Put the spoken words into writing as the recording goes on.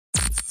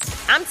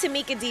I'm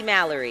Tamika D.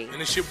 Mallory.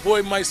 And it's your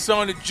boy, my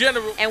son, the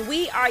General. And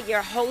we are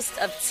your hosts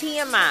of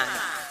TMI.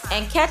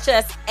 And catch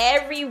us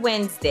every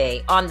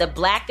Wednesday on the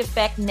Black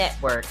Effect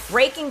Network,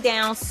 breaking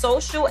down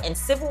social and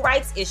civil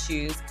rights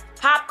issues,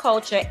 pop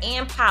culture,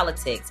 and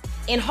politics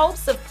in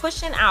hopes of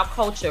pushing our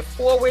culture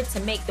forward to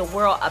make the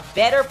world a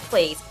better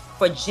place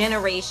for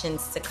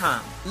generations to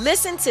come.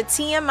 Listen to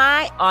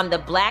TMI on the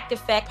Black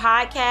Effect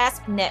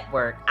Podcast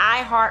Network,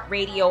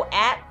 iHeartRadio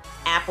app,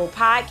 Apple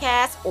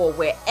Podcasts, or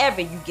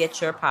wherever you get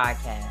your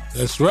podcasts.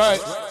 That's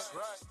right.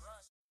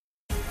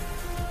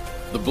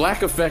 The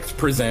Black Effect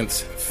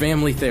presents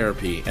Family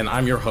Therapy, and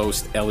I'm your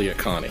host, Elliot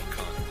Connie.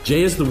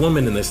 Jay is the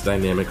woman in this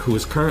dynamic who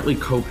is currently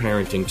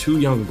co-parenting 2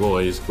 young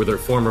boys with her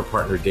former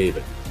partner,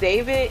 David.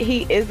 David,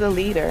 he is a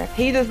leader.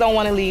 He just don't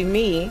want to leave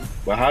me.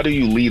 But how do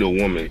you lead a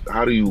woman?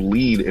 How do you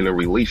lead in a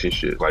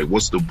relationship? Like,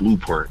 what's the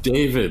blueprint?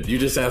 David, you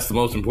just asked the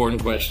most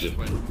important question.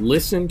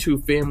 Listen to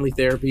Family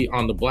Therapy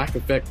on the Black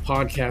Effect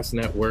Podcast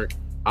Network,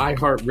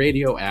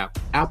 iHeartRadio app,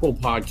 Apple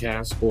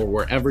Podcasts, or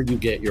wherever you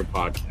get your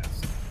podcasts.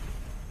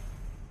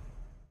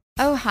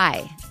 Oh,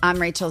 hi, I'm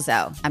Rachel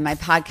Zoe, and my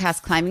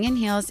podcast, Climbing in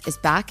Heels, is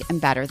back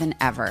and better than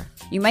ever.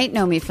 You might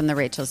know me from the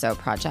Rachel Zoe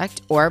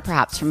Project, or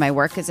perhaps from my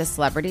work as a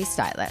celebrity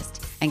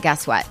stylist. And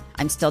guess what?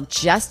 I'm still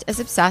just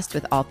as obsessed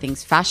with all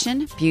things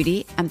fashion,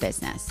 beauty, and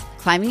business.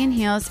 Climbing in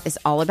Heels is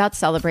all about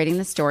celebrating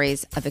the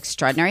stories of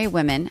extraordinary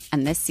women,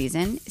 and this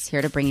season is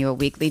here to bring you a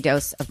weekly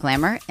dose of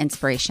glamour,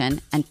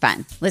 inspiration, and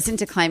fun. Listen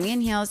to Climbing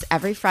in Heels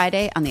every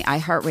Friday on the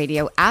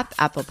iHeartRadio app,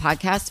 Apple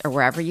Podcasts, or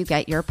wherever you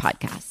get your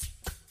podcasts.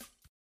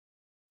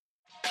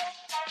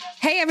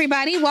 Hey,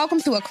 everybody. Welcome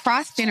to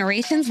Across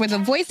Generations, where the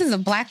voices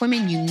of Black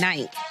women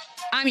unite.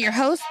 I'm your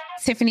host,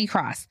 Tiffany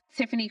Cross.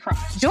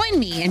 Join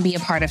me and be a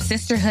part of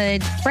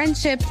sisterhood,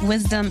 friendship,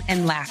 wisdom,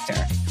 and laughter.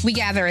 We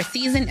gather a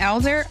seasoned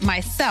elder,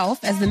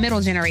 myself as the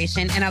middle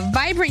generation, and a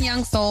vibrant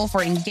young soul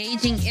for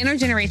engaging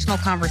intergenerational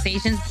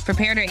conversations,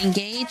 prepare to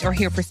engage or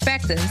hear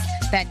perspectives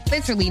that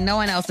literally no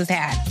one else has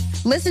had.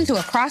 Listen to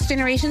Across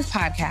Generations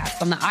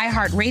podcast on the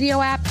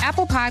iHeartRadio app,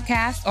 Apple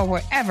Podcasts, or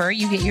wherever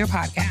you get your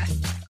podcasts.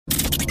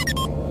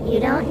 You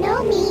don't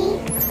know me.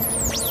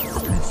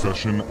 A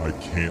confession I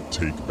can't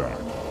take back.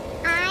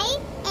 I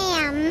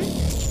am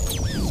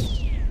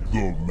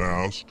The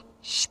Masked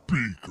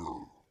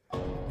Speaker.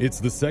 It's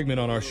the segment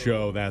on our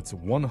show that's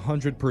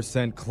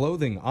 100%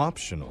 clothing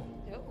optional.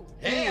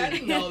 Hey, I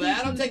didn't know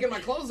that. I'm taking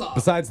my clothes off.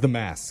 Besides the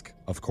mask,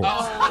 of course.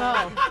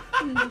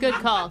 Oh, good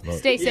call.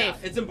 Stay safe. Yeah,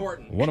 it's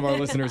important. One of our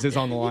listeners is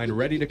on the line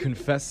ready to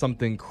confess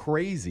something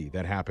crazy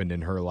that happened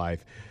in her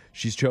life.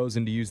 She's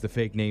chosen to use the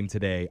fake name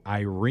today,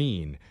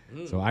 Irene.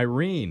 So,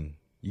 Irene,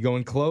 you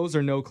going clothes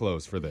or no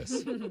clothes for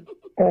this?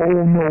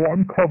 Oh, no,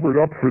 I'm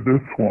covered up for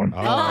this one.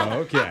 Oh,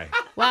 okay.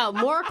 Wow,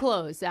 more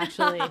clothes,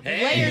 actually.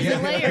 Hey. Layers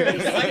and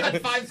layers. I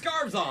got 5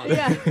 scarves on.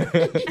 Yeah.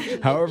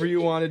 However you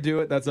want to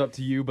do it, that's up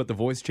to you. But the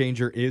voice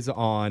changer is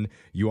on.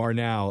 You are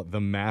now the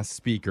masked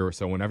speaker.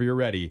 So whenever you're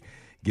ready,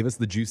 give us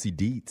the juicy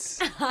deets.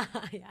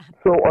 Yeah.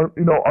 So,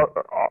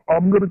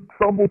 I'm going to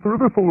stumble through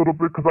this a little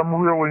bit because I'm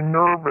really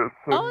nervous.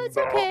 Oh, it's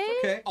okay.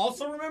 Okay.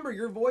 Also, remember,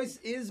 your voice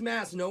is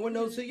masked. No one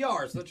knows who you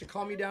are, so that should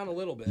calm you down a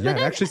little bit. Yeah,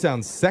 it actually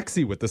sounds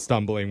sexy with the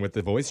stumbling, with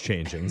the voice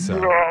changing.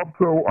 So,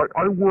 so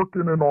I work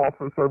in an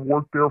office. I've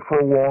worked there for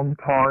a long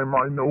time.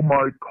 I know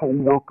my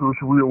coworkers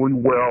really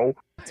well.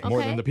 it's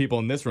more than the people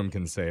in this room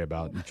can say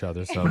about each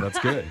other, so that's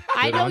good.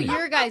 I Good know on you.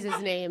 your guys'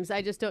 names.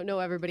 I just don't know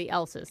everybody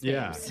else's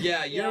Yeah. names.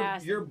 Yeah,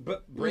 you're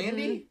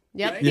Brandy?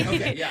 Yep. Right?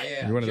 Okay,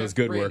 yeah. You're one of those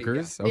good Brandy,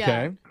 workers. yeah.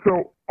 Okay.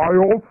 So I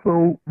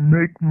also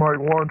make my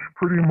lunch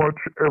pretty much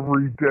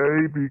every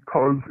day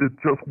because it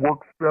just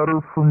works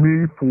better for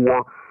me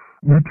for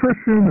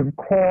nutrition and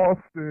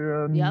cost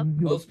and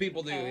Most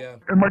people do, yeah.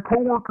 And my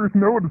coworkers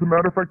know it. As a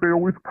matter of fact, they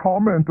always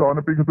comment on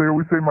it because they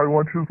always say my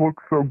lunches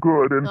look so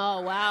good. And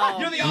Oh, wow.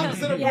 You're the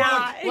opposite of Yeah,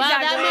 Brooke. Wow,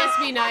 that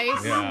must be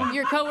nice. Yeah.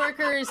 Your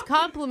coworkers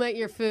compliment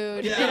your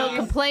food. Yeah. They don't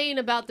complain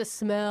about the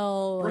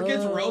smell. Brooke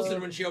gets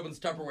roasted when she opens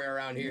Tupperware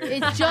around here.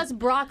 It's just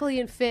broccoli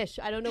and fish.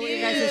 I don't know what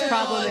your guys'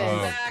 problem is.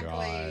 Oh,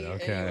 God.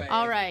 Okay. Anyway.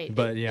 All right.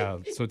 But yeah,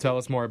 so tell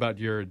us more about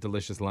your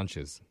delicious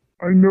lunches.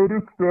 I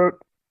noticed that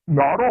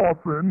not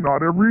often,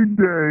 not every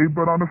day,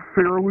 but on a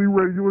fairly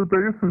regular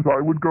basis, I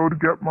would go to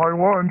get my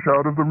lunch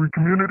out of the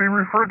community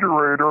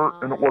refrigerator,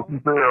 and it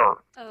wasn't there.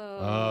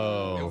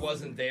 Oh. It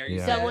wasn't there, you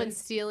Yeah. said? Someone's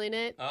stealing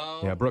it.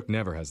 Oh. Yeah, Brooke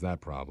never has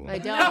that problem. I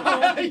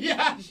don't.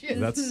 Yeah, she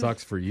That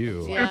sucks for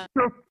you. Yeah.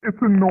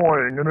 It's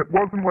annoying, and it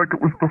wasn't like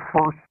it was the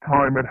first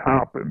time it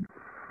happened.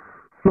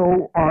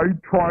 So I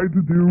tried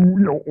to do,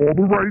 all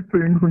the right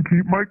things and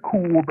keep my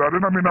cool about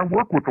it. I mean, I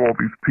work with all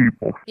these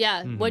people.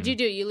 Yeah. What'd you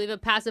do? You leave a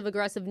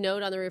passive-aggressive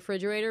note on the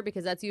refrigerator?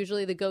 Because that's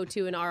usually the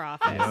go-to in our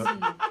office.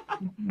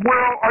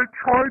 Well, I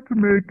tried to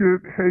make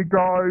it, hey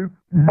guys,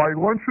 my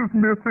lunch is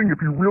missing.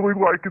 If you really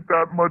like it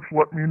that much,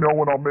 let me know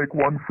and I'll make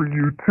one for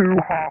you too.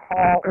 Ha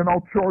ha. And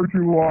I'll charge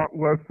you a lot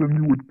less than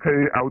you would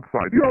pay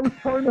outside. I was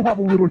trying to have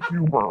a little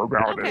humor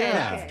about it. Okay.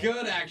 That's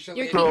good,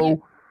 actually.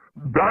 So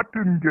That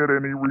didn't get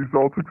any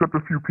results, except a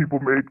few people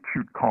made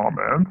cute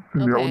comments.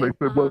 You know, and they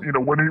said, well, you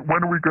know, when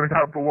are we going to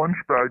have the lunch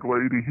bag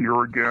lady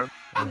here again?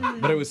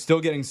 But it was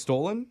still getting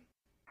stolen?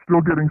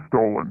 Still getting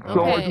stolen.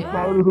 So I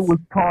decided it was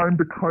time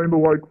to kind of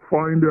like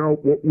find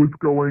out what was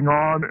going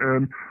on,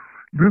 and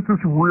this is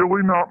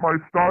really not my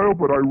style,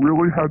 but I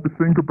really had to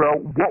think about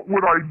what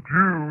would I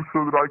do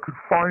so that I could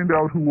find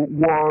out who it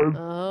was.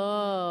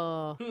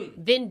 Oh.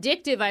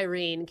 Vindictive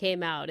Irene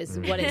came out is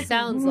what it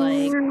sounds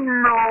like.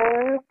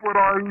 No, but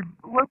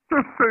let's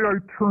just say I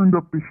turned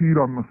up the heat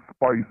on the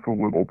spice a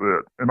little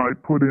bit, and I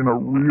put in a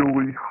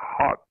really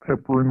hot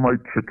pepper in my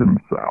chicken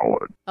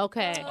salad.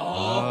 Okay.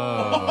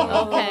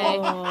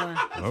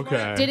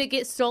 Okay. Did it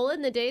get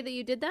stolen the day that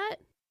you did that?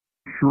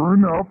 Sure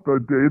enough, the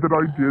day that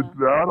I did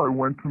that, I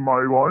went to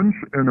my lunch,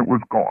 and it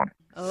was gone.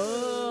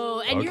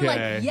 Oh, and you're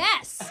like,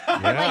 yes! Yeah.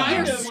 Like,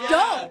 you're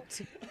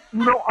stoked!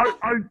 No,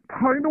 I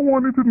kind of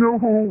wanted to know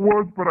who it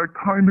was, but I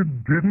kind of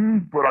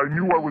didn't, but I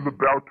knew I was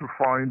about to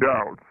find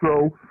out.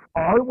 So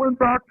I went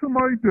back to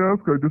my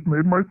desk, I just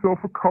made myself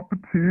a cup of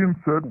tea and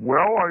said,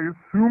 well, I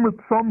assume at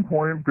some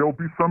point there'll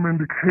be some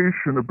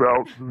indication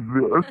about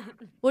this.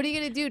 What are you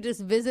going to do?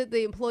 Just visit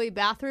the employee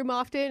bathroom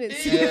often and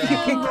see if you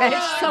can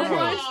catch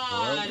someone?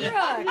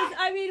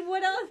 I mean,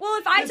 what else? Well,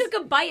 if I took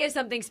a bite of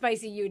something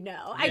spicy, you'd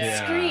know. I'd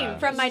scream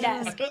from my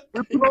desk.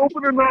 It's an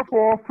open enough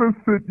office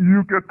that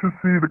you get to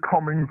see the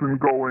comings and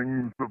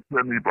goings of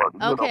anybody.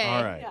 Okay.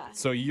 All right. Yeah.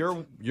 So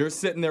you're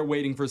sitting there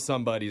waiting for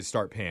somebody to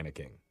start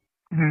panicking.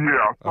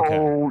 Yeah,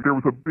 so there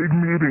was a big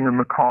meeting in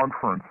the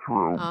conference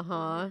room.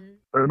 Uh-huh.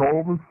 And all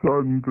of a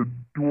sudden, the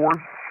door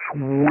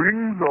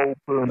swings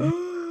open,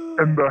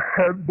 and the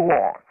head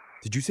boss.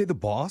 Did you say the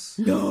boss?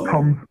 No.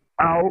 Comes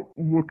out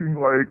looking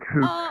like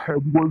his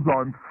head was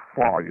on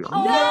fire. No!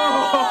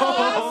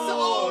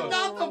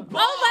 Not the boss!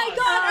 Oh my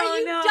God, are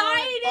you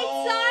dying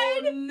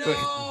inside? No!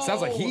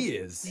 Sounds like he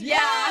is. Yeah.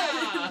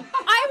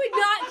 I would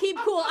not keep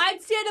cool.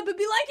 I'd stand up and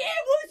be like,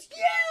 it was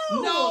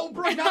you! No,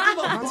 bro, not to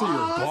the boss. Not to your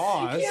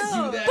boss. You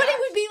can't do that. But it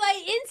would be like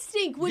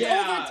instinct would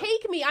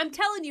overtake me. I'm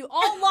telling you,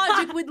 all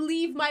logic would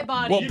leave my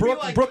body. Well,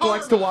 Brooke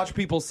likes to watch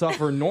people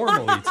suffer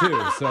normally, too.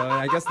 So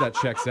I guess that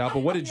checks out.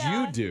 But what did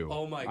you do,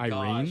 Oh my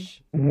Irene?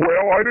 gosh.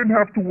 Well, I didn't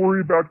have to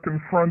worry about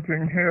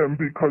confronting him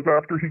because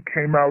after he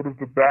came out of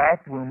the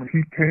bathroom,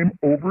 he came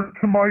over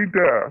to my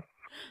desk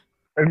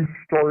and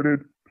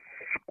started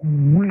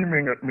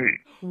screaming at me.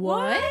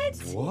 What?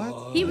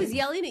 What? He was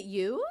yelling at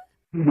you?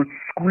 He was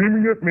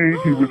screaming at me.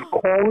 He was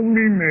calling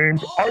me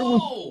names. I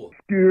was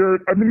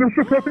scared. I mean, there's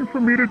just nothing for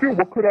me to do.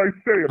 What could I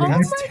say? I mean,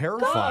 That's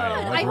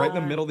terrifying. God. Like right in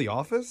the middle of the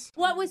office?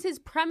 What was his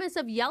premise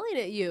of yelling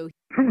at you?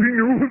 he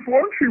knew his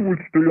lunch he was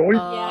stealing.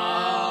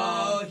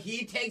 Oh,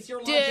 he takes your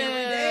lunch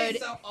every day.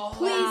 So,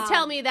 Please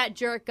tell me that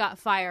jerk got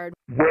fired.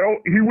 Well,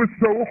 he was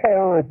so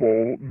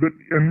horrible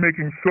and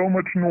making so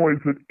much noise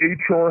that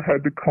HR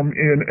had to come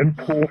in and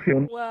pull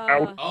him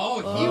out. Oh,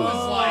 he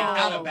was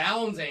like out of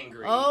bounds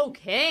angry.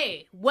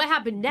 Okay. What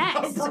happened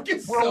next? Brooke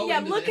is so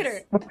into look at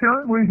this. her.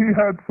 Apparently, he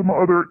had some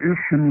other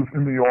issues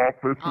in the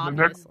office, and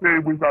the next day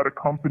we got a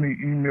company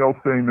email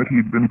saying that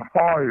he'd been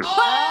fired.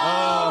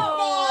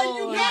 Oh,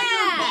 you got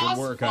your boss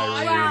Good work,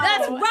 fired. Irene.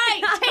 That's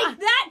right. Take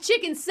that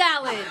chicken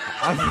salad.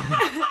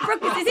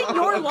 Brooke, this isn't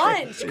your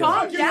lunch.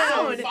 Calm You're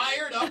down. so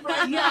fired up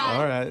right now.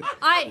 All right.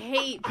 I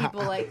hate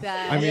people like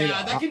that. I mean,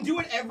 Yeah, that can do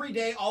it every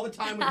day, all the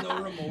time with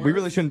no remorse. We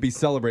really shouldn't be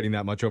celebrating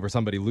that much over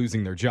somebody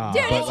losing their job.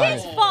 Dude, but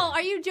it's his fault.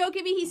 Are you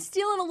joking me? He's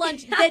stealing a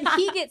lunch. Then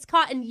he gets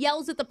caught and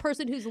yells at the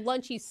person whose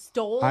lunch he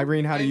stole.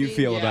 Irene, how do you mean,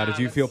 feel about it? yeah,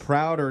 Do you feel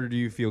proud or do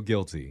you feel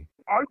guilty?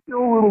 I feel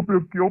a little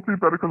bit guilty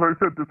about it because I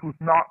said this was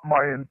not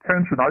my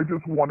intention. I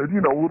just wanted,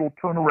 a little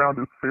turnaround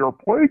is fair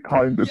play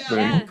kind of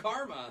thing.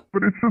 Karma.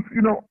 But it's just,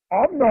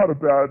 I'm not a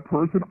bad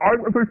person. As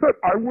I said,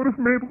 I would have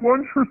made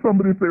lunch for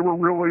somebody if they were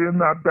really in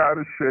that bad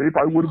a shape.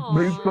 I would have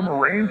made some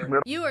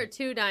arrangement. You are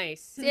too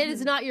nice. It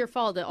is not your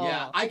fault at all.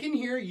 Yeah, I can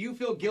hear you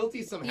feel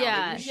guilty somehow.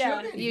 Yeah, but you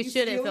shouldn't. you He's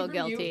shouldn't stealing feel from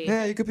you. guilty.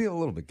 Yeah, you could be a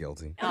little bit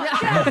guilty. It's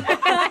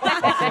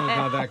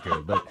not that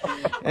good. But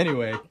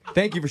anyway,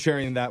 thank you for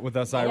sharing that with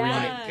us, Irene. Oh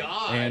my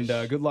gosh. And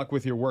good luck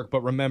with your work.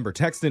 But remember,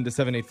 text into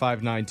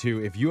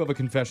 78592. If you have a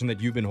confession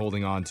that you've been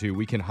holding on to,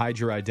 we can hide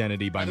your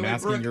identity by the way,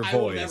 masking Brooke, your I will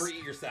voice. never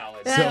eat your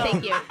salad.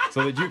 Thank you.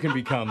 So that you can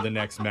become the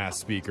next mass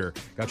speaker.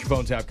 Got your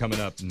phone tap coming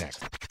up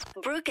next.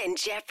 Brooke and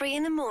Jeffrey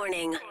in the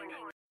morning.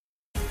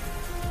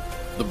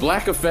 The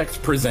Black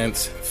Effect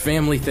presents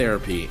Family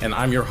Therapy, and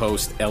I'm your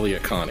host,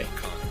 Elliot Connie.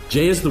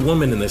 Jay is the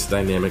woman in this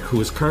dynamic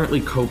who is currently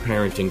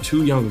co-parenting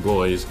 2 young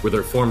boys with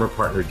her former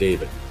partner,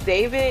 David.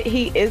 David,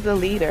 he is a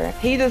leader.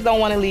 He just don't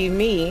want to leave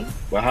me.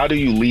 Well, how do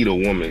you lead a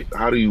woman?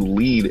 How do you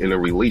lead in a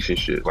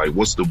relationship? Like,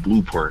 what's the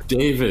blueprint?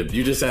 David,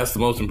 you just asked the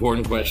most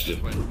important question.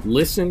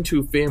 Listen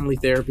to Family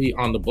Therapy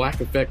on the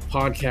Black Effect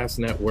Podcast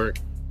Network,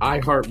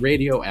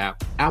 iHeartRadio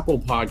app, Apple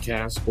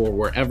Podcasts, or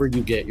wherever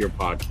you get your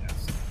podcasts.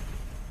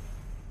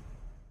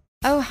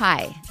 Oh,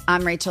 hi,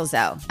 I'm Rachel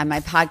Zoe, and my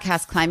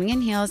podcast, Climbing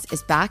in Heels,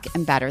 is back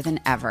and better than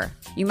ever.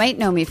 You might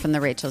know me from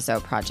the Rachel Zoe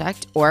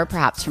Project, or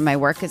perhaps from my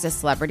work as a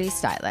celebrity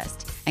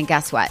stylist. And And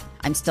guess what?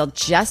 I'm still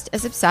just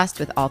as obsessed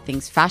with all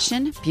things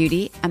fashion,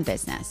 beauty, and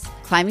business.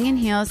 Climbing in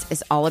Heels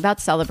is all about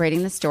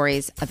celebrating the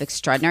stories of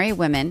extraordinary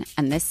women,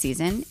 and this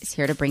season is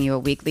here to bring you a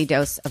weekly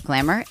dose of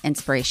glamour,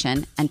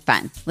 inspiration, and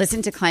fun.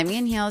 Listen to Climbing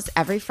in Heels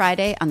every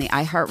Friday on the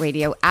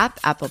iHeartRadio app,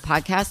 Apple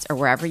Podcasts, or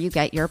wherever you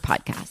get your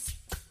podcasts.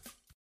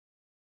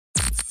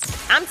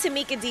 I'm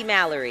Tamika D.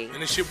 Mallory.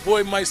 And it's your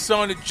boy, my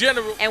son, the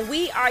General. And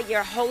we are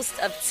your hosts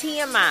of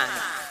TMI.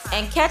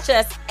 And catch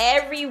us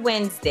every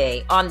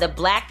Wednesday on the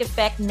Black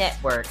Effect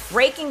Network,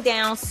 breaking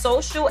down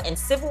social and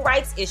civil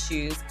rights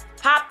issues,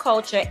 pop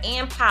culture,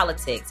 and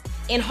politics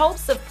in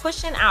hopes of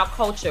pushing our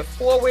culture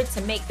forward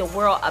to make the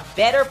world a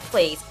better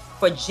place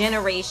for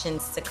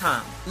generations to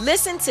come.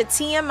 Listen to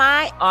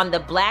TMI on the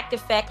Black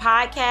Effect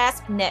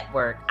Podcast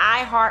Network,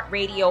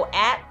 iHeartRadio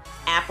app,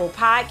 Apple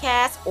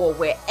Podcasts, or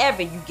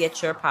wherever you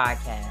get your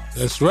podcasts.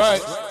 That's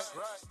right.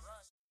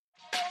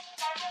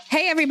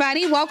 Hey,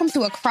 everybody. Welcome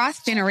to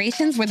Across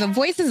Generations, where the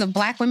voices of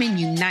Black women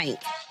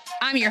unite.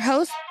 I'm your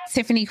host,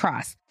 Tiffany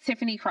Cross.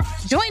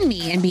 Join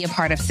me and be a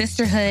part of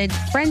sisterhood,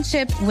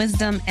 friendship,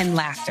 wisdom, and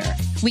laughter.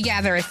 We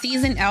gather a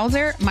seasoned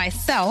elder,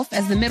 myself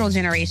as the middle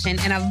generation,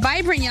 and a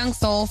vibrant young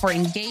soul for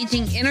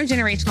engaging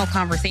intergenerational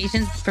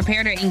conversations.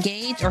 Prepare to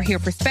engage or hear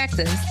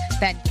perspectives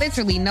that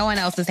literally no one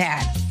else has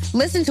had.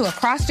 Listen to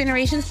Across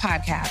Generations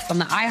podcast on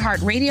the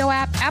iHeartRadio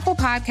app, Apple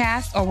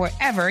Podcasts, or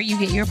wherever you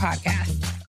get your podcasts.